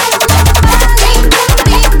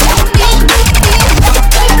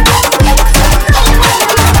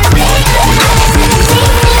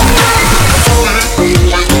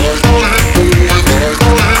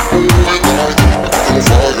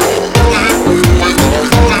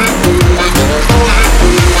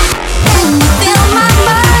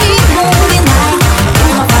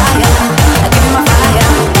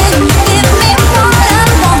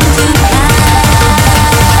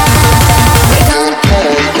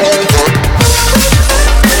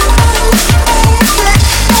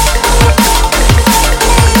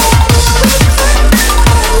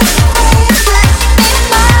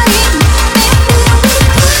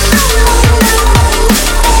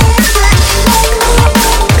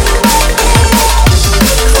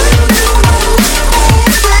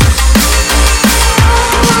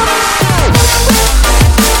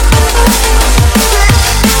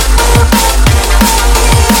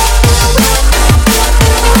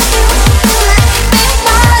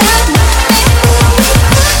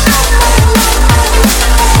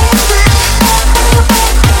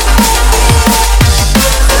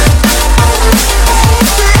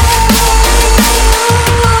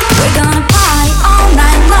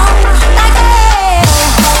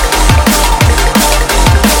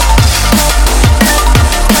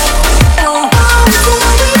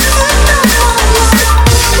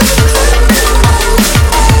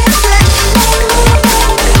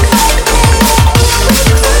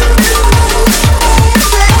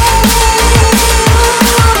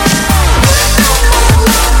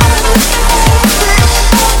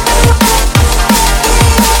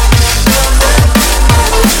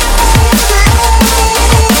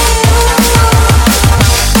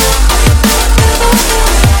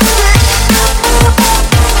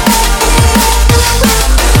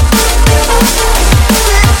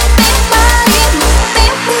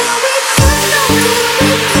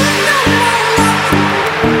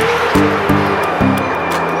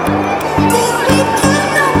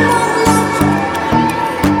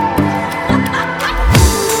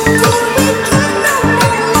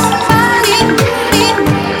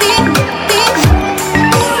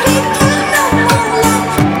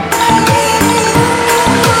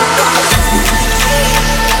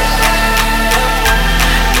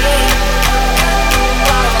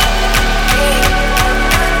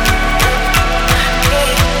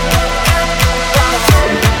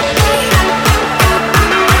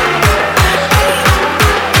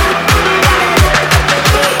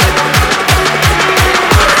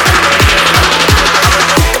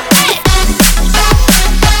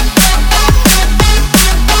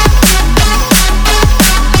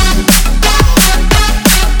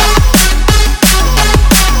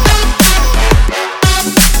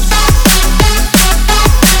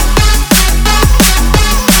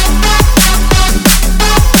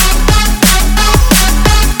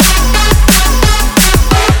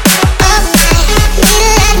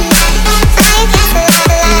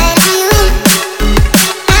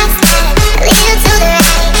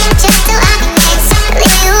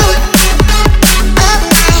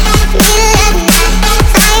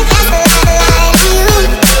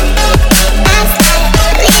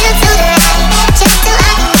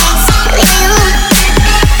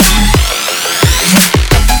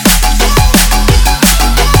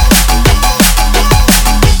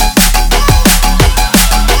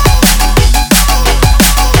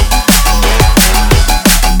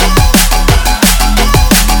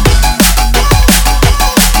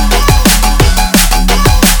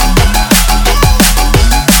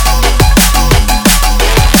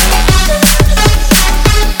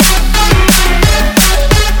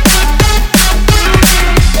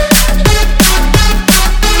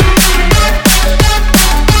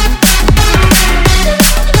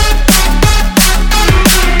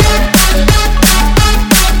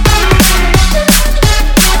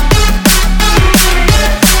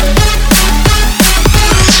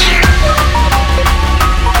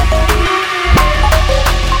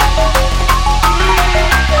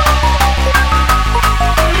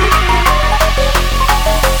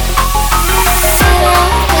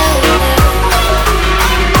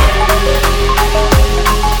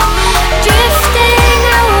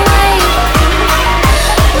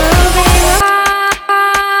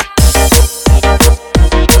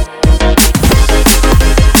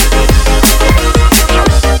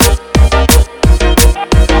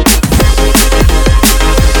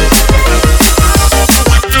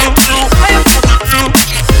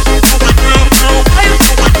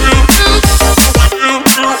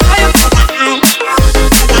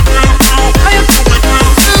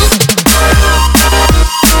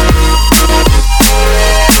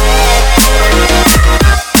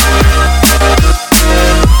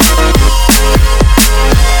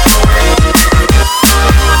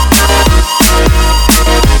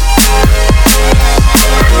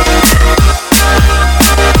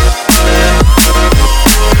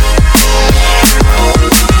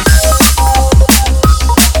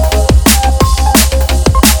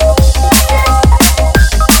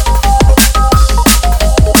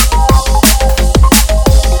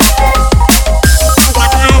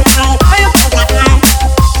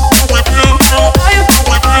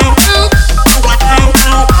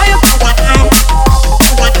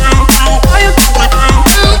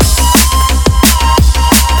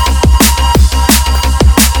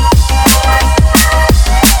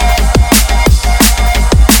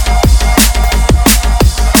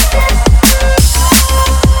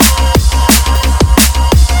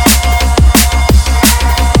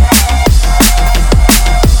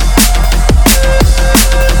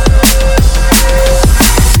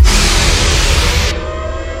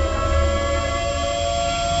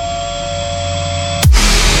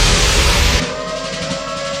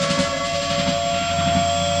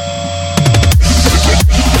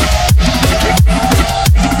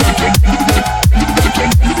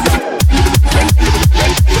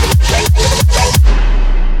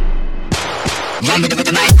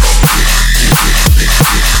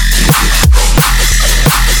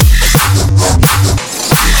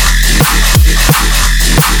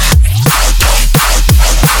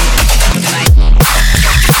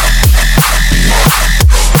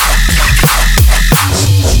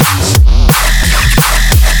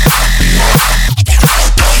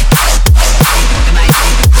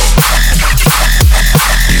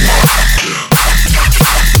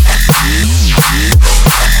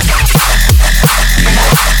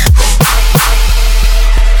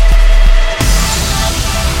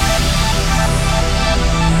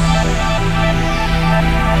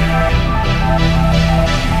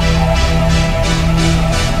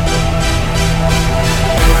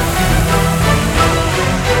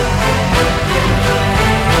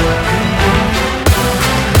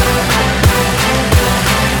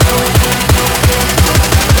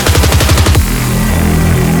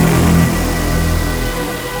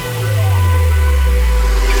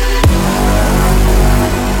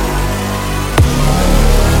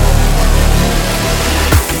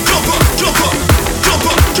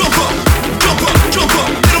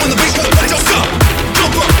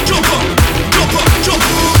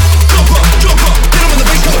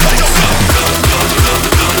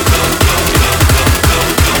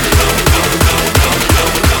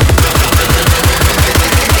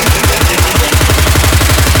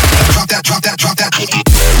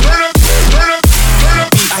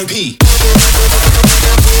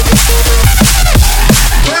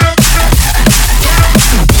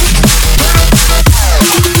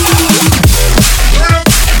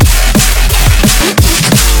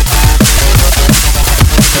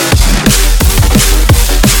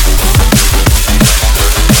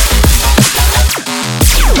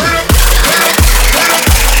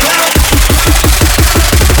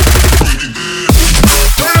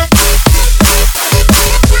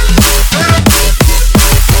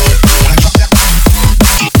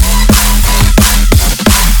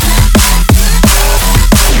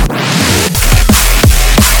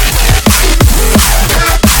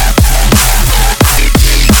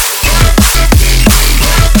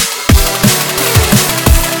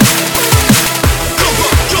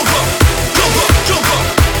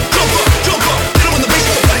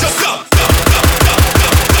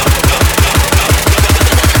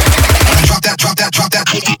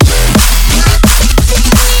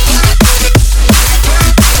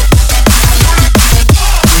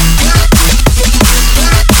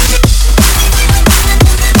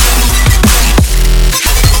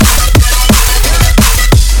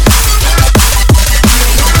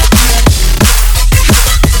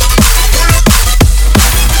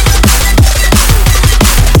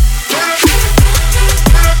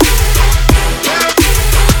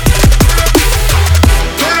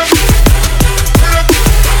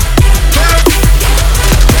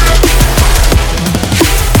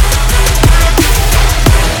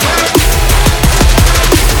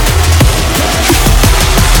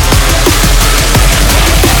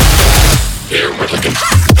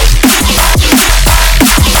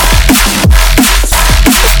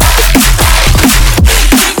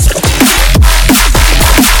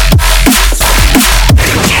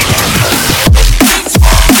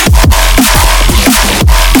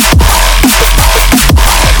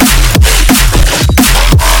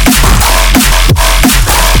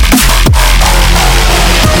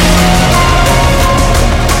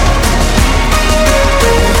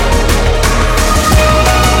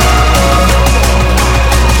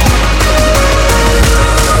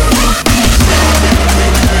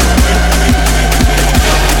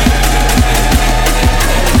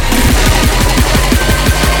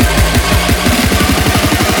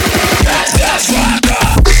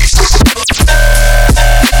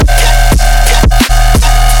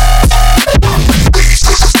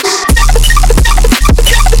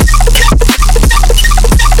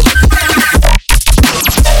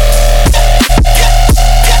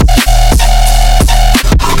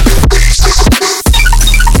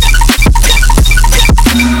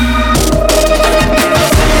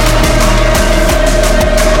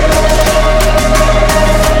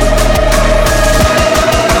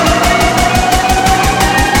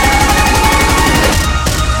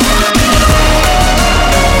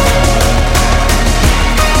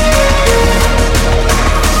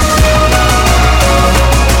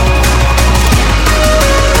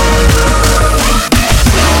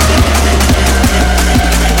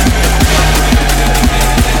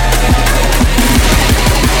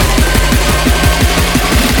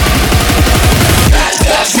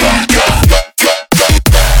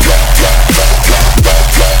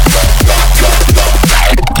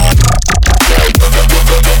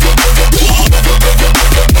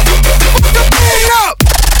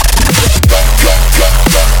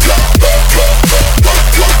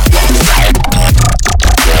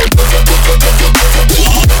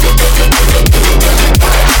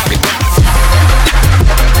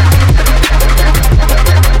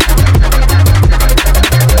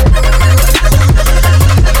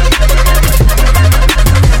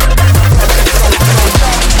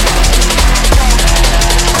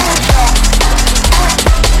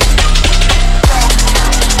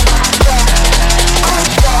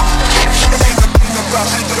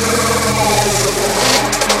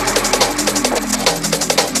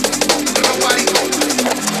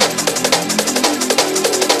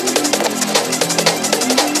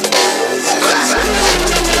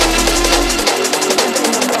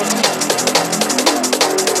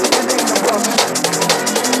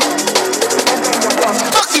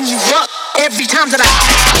 times that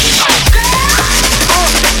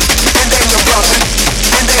and then you're rushing,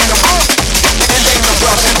 and then you're rushing, and then you're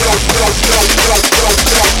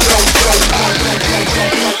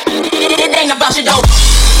rushing, dope.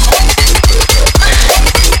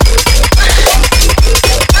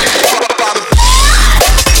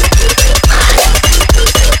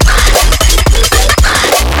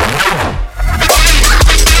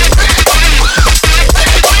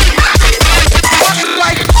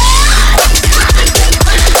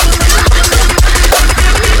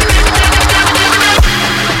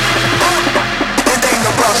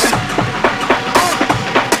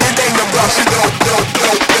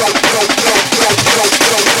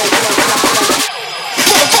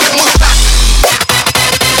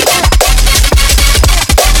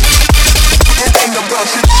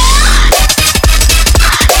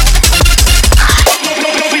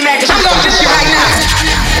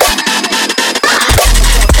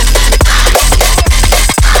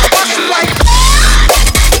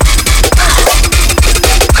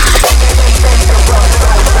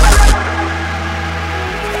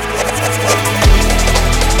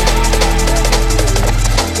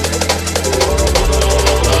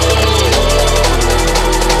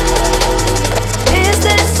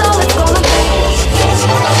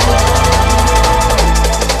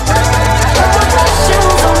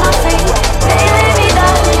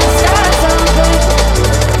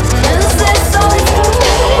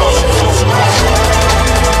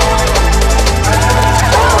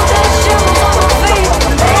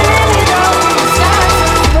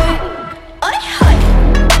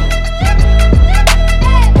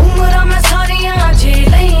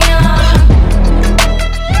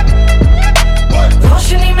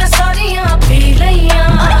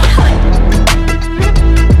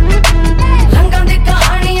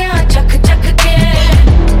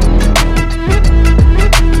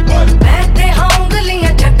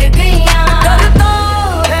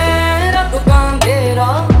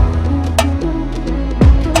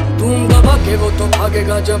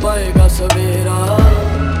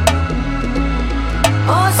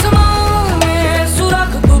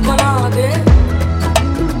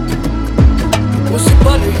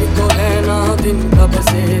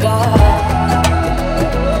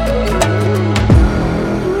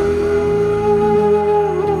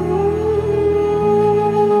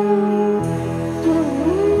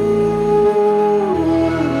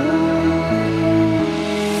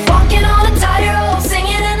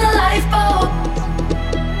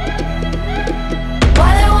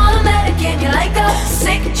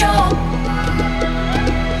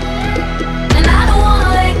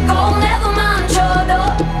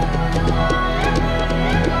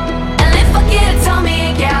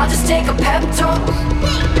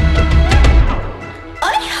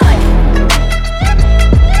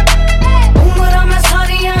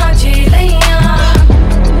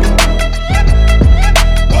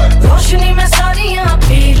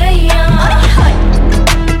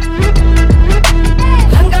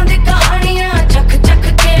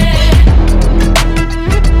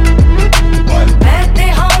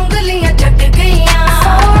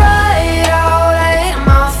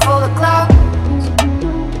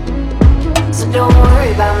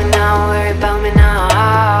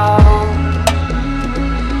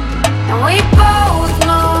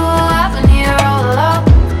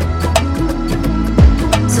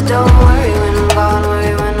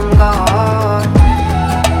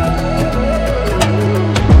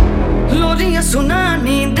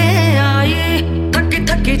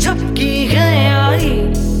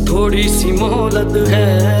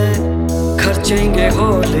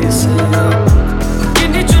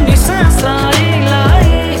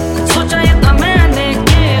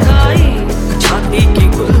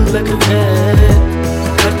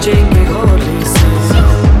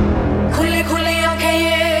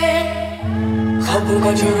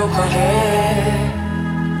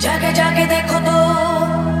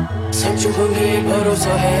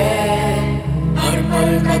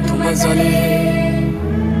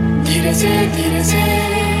 धीरे से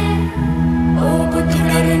ओ बुद्धू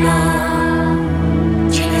डरना